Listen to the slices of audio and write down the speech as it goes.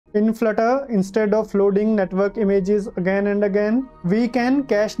In Flutter, instead of loading network images again and again, we can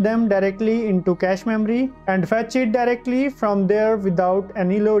cache them directly into cache memory and fetch it directly from there without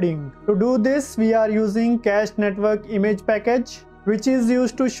any loading. To do this, we are using cached network image package, which is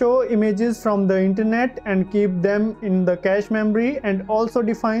used to show images from the internet and keep them in the cache memory, and also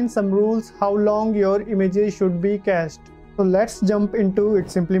define some rules how long your images should be cached. So let's jump into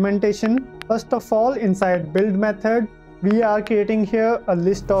its implementation. First of all, inside build method, we are creating here a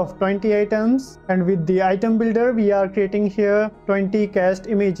list of 20 items, and with the item builder we are creating here 20 cached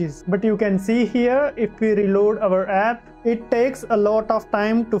images. But you can see here, if we reload our app, it takes a lot of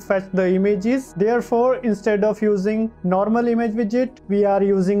time to fetch the images. Therefore, instead of using normal image widget, we are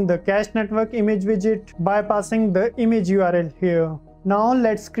using the cached network image widget by passing the image URL here. Now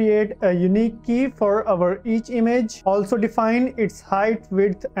let's create a unique key for our each image. Also define its height,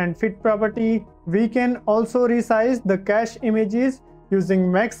 width and fit property. We can also resize the cache images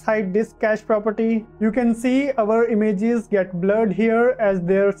using max height disk cache property. You can see our images get blurred here as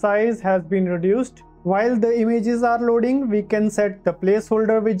their size has been reduced. While the images are loading, we can set the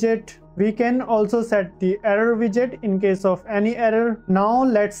placeholder widget. We can also set the error widget in case of any error. Now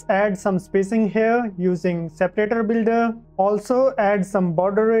let's add some spacing here using separator builder. Also add some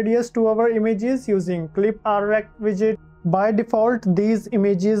border radius to our images using clip rrect widget. By default, these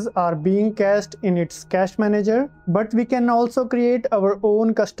images are being cached in its cache manager, but we can also create our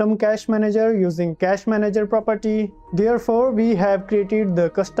own custom cache manager using cache manager property. Therefore, we have created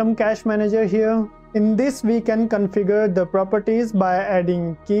the custom cache manager here. In this, we can configure the properties by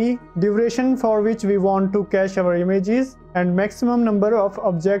adding key, duration for which we want to cache our images, and maximum number of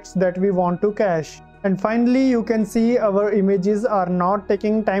objects that we want to cache. And finally, you can see our images are not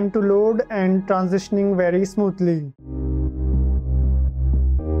taking time to load and transitioning very smoothly.